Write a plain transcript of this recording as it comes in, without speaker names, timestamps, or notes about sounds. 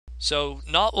So,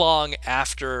 not long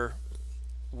after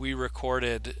we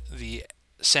recorded the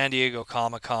San Diego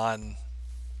Comic Con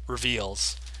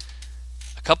reveals,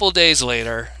 a couple of days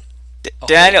later,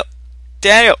 Daniel,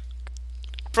 Daniel,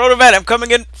 Protoman, I'm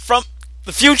coming in from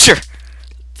the future.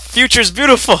 Future's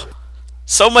beautiful.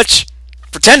 So much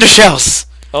pretender shells.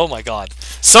 oh my god,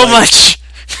 So like much.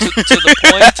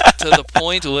 to the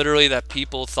point literally that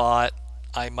people thought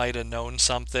I might have known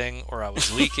something, or I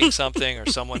was leaking something, or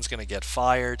someone's going to get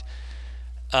fired.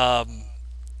 Um,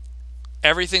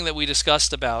 Everything that we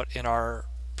discussed about in our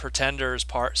pretenders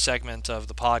part segment of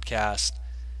the podcast,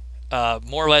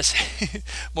 more or less,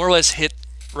 more or less hit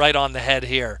right on the head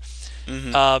here.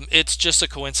 hmm It's just a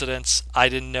coincidence. I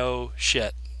didn't know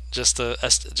shit. Just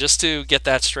to get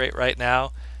that straight right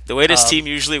now. The way this Um, team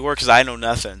usually works is I know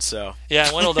nothing, so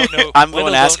yeah, Wendell don't know. I'm the Wendell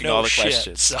one don't asking all know the shit.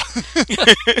 questions. So,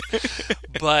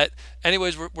 but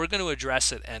anyways, we're going to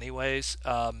address it anyways.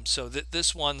 So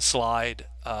this one slide,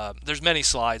 there's many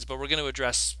slides, but we're going to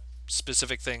address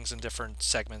specific things in different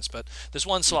segments. But this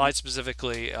one hmm slide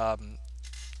specifically,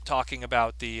 talking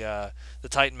about the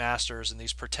Titan Masters and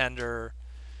these pretender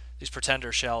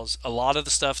shells. A lot of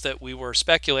the stuff that we were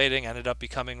speculating ended up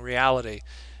becoming reality.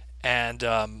 And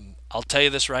I'll tell you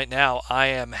this right now, I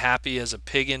am happy as a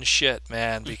pig in shit,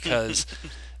 man, because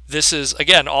this is,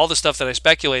 again, all the stuff that I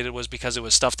speculated was because it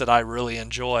was stuff that I really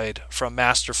enjoyed from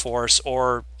Master Force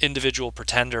or individual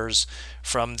pretenders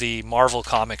from the Marvel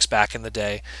comics back in the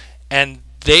day. And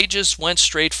they just went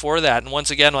straight for that. And once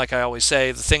again, like I always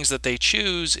say, the things that they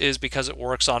choose is because it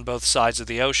works on both sides of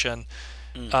the ocean.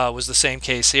 Mm. Was the same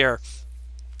case here.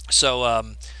 So,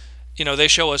 they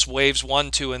show us waves 1,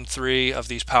 2, and 3 of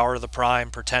these Power of the Prime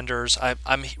pretenders.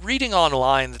 I'm reading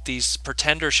online that these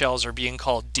pretender shells are being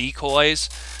called decoys,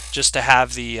 just to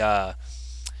have the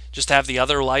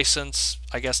other license,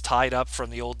 I guess, tied up from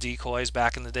the old decoys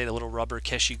back in the day, the little rubber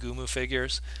Keshigumu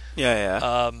figures. Yeah,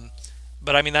 yeah.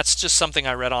 But I mean, that's just something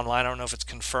I read online. I don't know if it's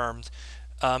confirmed.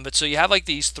 But so you have like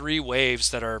these three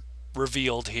waves that are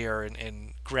revealed here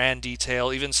in grand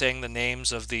detail, even saying the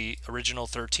names of the original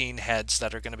 13 heads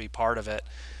that are going to be part of it.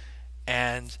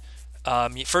 And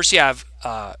first you have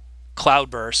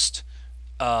Cloudburst,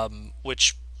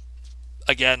 which,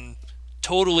 again,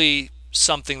 totally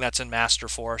something that's in Master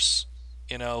Force.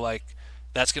 Like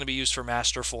that's going to be used for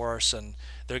Master Force, and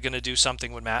they're going to do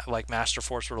something with like Master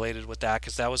Force related with that,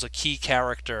 because that was a key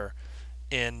character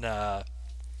in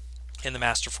in the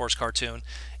Master Force cartoon.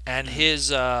 And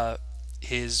Mm.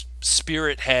 his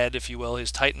spirit head, if you will,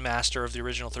 his Titan Master of the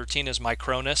original 13 is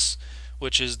Micronus,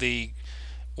 which is the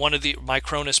one of the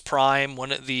Micronus Prime,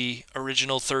 one of the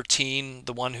original 13,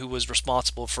 the one who was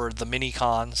responsible for the mini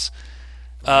cons.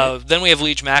 Right. Then we have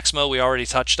Liege Maximo. We already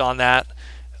touched on that.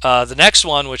 The next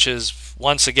one, which is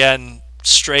once again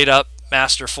straight up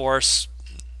Master Force,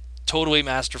 totally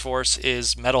Master Force,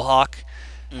 is Metalhawk.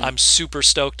 Mm. I'm super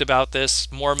stoked about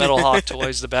this. More Metalhawk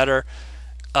toys, the better.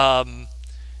 Um,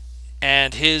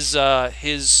 and his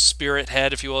spirit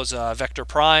head, if you will, is Vector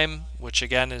Prime, which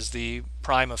again is the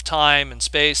prime of time and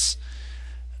space.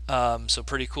 So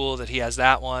pretty cool that he has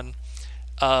that one.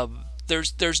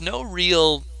 There's no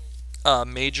real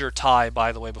major tie,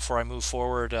 by the way, before I move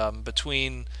forward,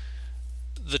 between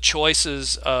the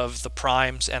choices of the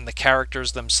primes and the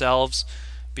characters themselves,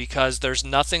 because there's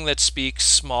nothing that speaks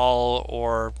small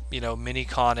or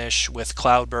mini-conish with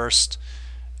Cloudburst.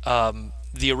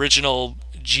 The original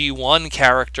G1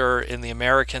 character in the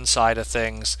American side of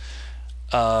things,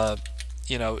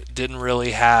 didn't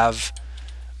really have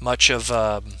much of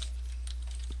I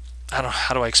don't know,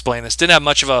 how do I explain this? Didn't have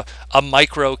much of a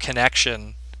micro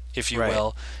connection, if you Right.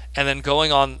 will. And then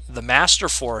going on the Master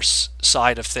Force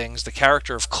side of things, the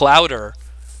character of Clouder,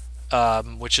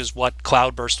 which is what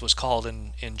Cloudburst was called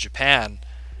in Japan,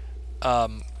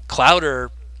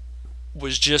 Clouder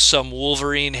was just some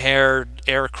Wolverine-haired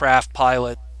aircraft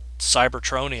pilot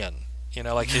Cybertronian.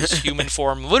 Like his human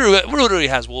form literally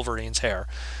has Wolverine's hair.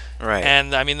 Right.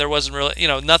 And I mean, there wasn't really,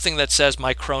 nothing that says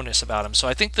Micronus about him. So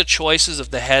I think the choices of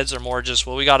the heads are more just,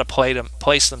 well, we got to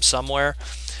place them somewhere.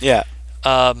 Yeah.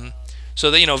 Um,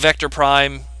 so that Vector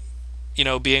Prime,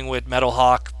 being with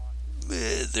Metalhawk,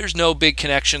 there's no big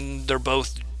connection. They're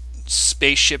both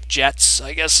spaceship jets,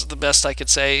 I guess is the best I could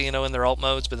say, in their alt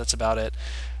modes, but that's about it.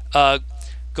 Uh,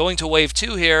 Going to Wave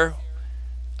 2 here,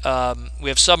 we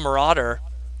have Submarauder,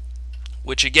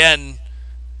 which again,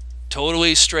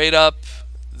 totally straight up,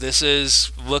 this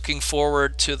is looking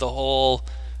forward to the whole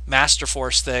Master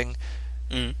Force thing,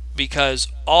 Mm. because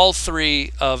all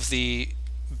three of the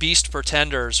Beast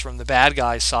Pretenders from the bad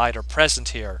guy side are present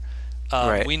here.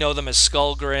 Right. We know them as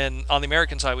Skullgrin. On the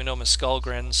American side, we know them as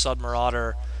Skullgrin,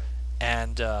 Submarauder,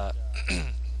 and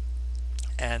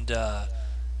and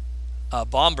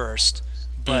Bombburst.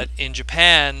 But in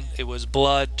Japan, it was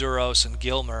Blood, Duros, and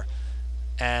Gilmer,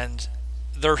 and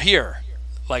they're here.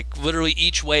 Like literally,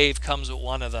 each wave comes with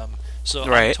one of them. So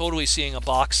I'm totally seeing a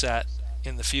box set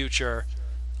in the future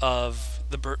of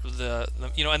the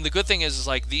and the good thing is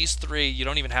like these three, you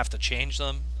don't even have to change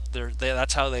them.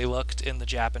 That's how they looked in the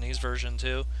Japanese version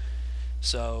too.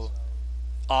 So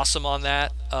awesome on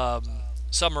that.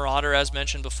 Submarauder, as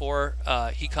mentioned before,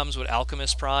 he comes with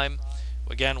Alchemist Prime.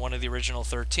 Again, one of the original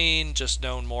 13, just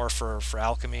known more for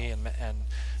alchemy and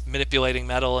manipulating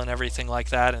metal and everything like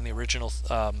that in the original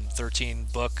 13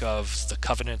 book of the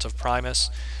Covenant of Primus.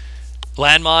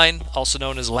 Landmine, also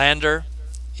known as Lander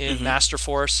in Master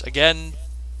Force. Again,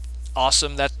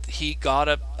 awesome that he got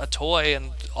a toy,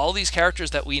 and all these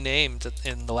characters that we named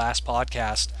in the last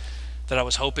podcast that I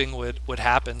was hoping would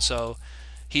happen. So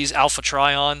he's Alpha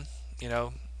Trion,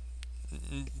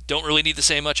 don't really need to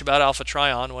say much about Alpha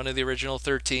Trion, one of the original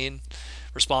 13,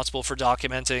 responsible for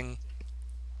documenting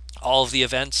all of the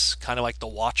events, kind of like the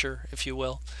Watcher, if you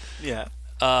will. Yeah.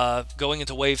 Going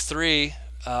into Wave 3,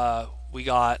 we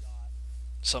got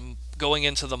some going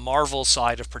into the Marvel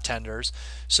side of Pretenders.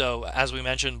 So, as we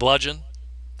mentioned, Bludgeon.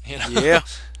 Yeah.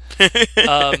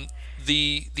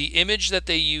 The image that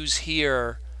they use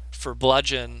here for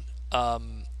Bludgeon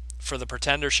for the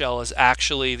Pretender shell is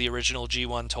actually the original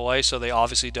G1 toy, so they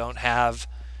obviously don't have...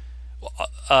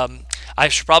 I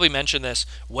should probably mention this.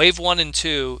 Wave 1 and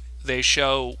 2, they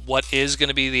show what is going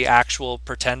to be the actual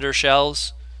Pretender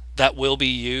shells that will be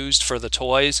used for the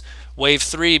toys. Wave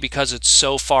 3, because it's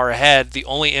so far ahead, the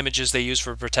only images they use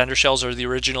for Pretender shells are the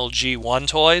original G1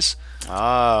 toys.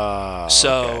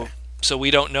 So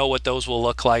we don't know what those will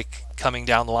look like coming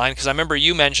down the line, because I remember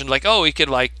you mentioned like, oh, we could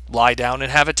like lie down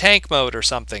and have a tank mode or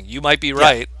something. You might be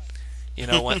right.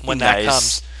 When that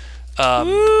comes.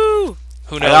 Woo!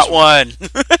 Who knows? I got one.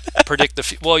 Predict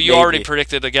the well, you already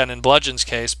predicted again in Bludgeon's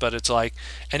case, but it's like,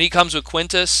 and he comes with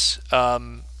Quintus,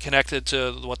 connected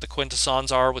to what the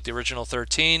Quintessons are with the original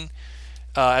 13.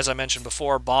 As I mentioned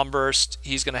before, Bombburst,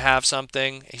 he's going to have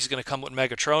something. He's going to come with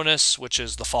Megatronus, which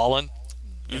is the Fallen,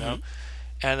 know.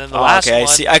 And then the last one... I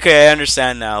see. Okay, I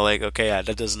understand now. Like, okay, yeah,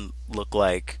 that doesn't look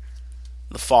like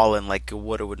the Fallen, like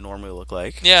what it would normally look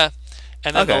like. Yeah.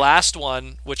 And then the last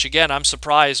one, which again, I'm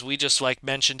surprised we just like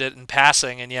mentioned it in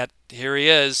passing, and yet here he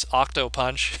is,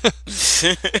 Octopunch.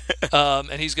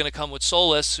 And he's going to come with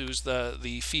Solus, who's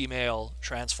the female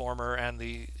transformer and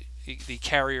the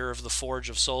carrier of the Forge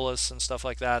of Solus and stuff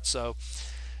like that. So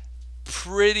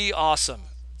pretty awesome.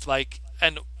 Like,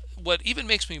 and what even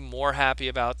makes me more happy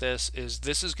about this is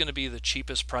going to be the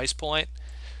cheapest price point.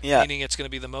 Yeah. Meaning it's going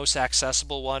to be the most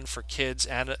accessible one for kids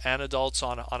and adults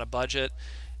on a budget.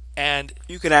 And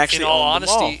you can actually, in all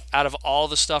honesty, out of all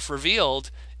the stuff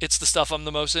revealed, it's the stuff I'm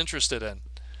the most interested in.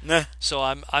 Nah. So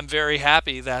I'm very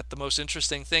happy that the most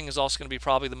interesting thing is also going to be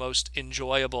probably the most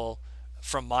enjoyable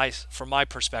from my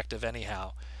perspective,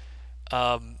 anyhow.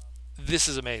 This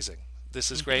is amazing.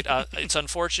 This is great. It's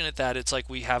unfortunate that it's like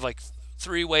we have like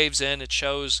 3 waves in. It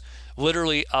shows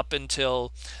literally up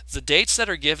until the dates that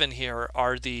are given here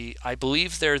are I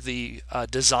believe they're the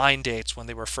design dates when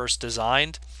they were first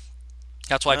designed.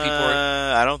 That's why people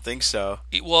are... I don't think so.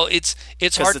 Well, it's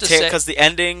hard to say because the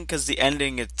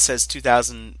ending it says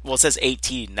 2000. Well, it says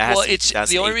 18. That well, it's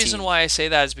the only reason why I say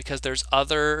that is because there's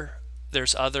other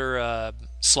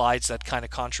slides that kind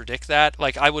of contradict that.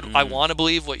 Like I want to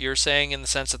believe what you're saying in the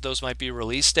sense that those might be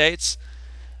release dates,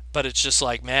 but it's just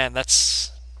like, man,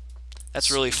 that's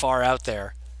really far out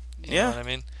there. You know what I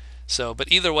mean? So,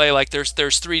 but either way, like there's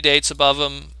 3 dates above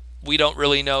them. We don't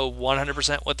really know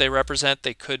 100% what they represent.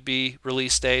 They could be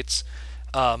release dates.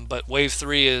 But Wave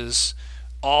 3 is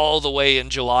all the way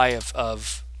in July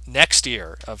of next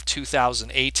year, of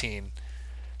 2018.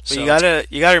 But so you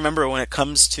gotta remember, when it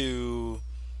comes to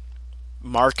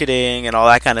marketing and all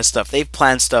that kind of stuff, they've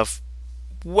planned stuff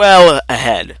well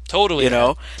ahead. Totally. You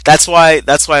know? That's why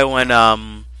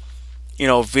when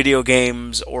video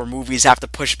games or movies have to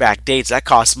push back dates, that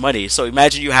costs money. So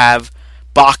imagine you have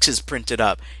boxes printed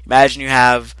up. Imagine you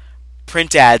have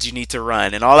print ads you need to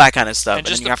run and all that kind of stuff. And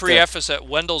just to preface it,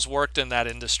 Wendell's worked in that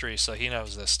industry, so he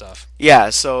knows this stuff. Yeah,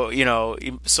 so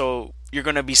so you're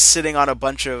going to be sitting on a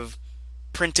bunch of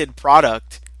printed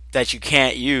product that you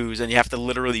can't use, and you have to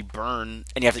literally burn,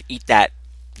 and you have to eat that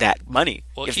money.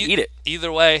 Well, you have to eat it.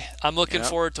 Either way, I'm looking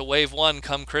forward to Wave 1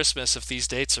 come Christmas if these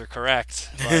dates are correct.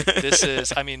 Like, this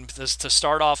is, I mean, to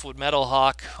start off with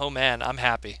Metalhawk, oh man, I'm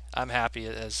happy. I'm happy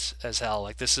as hell.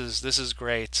 Like this is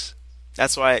great.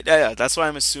 That's why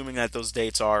I'm assuming that those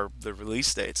dates are the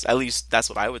release dates. At least that's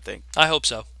what I would think. I hope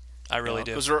so. I really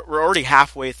do. Because we're already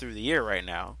halfway through the year right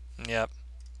now. Yep.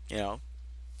 You know,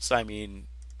 so I mean,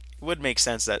 it would make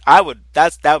sense that I would.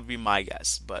 That would be my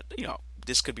guess, but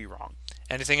this could be wrong.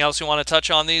 Anything else you want to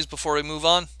touch on these before we move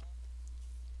on?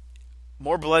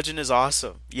 More Bludgeon is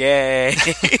awesome. Yay!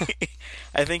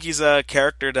 I think he's a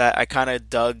character that I kind of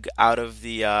dug out of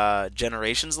the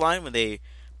Generations line when they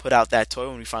put out that toy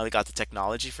when we finally got the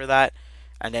technology for that,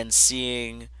 and then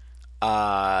seeing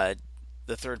uh,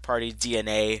 the third party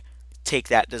DNA take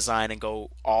that design and go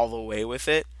all the way with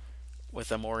it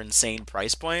with a more insane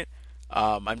price point.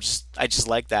 I just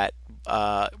like that.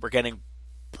 We're getting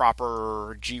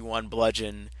proper G1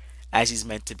 Bludgeon as he's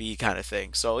meant to be kind of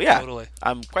thing. So yeah, Totally.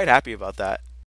 I'm quite happy about that.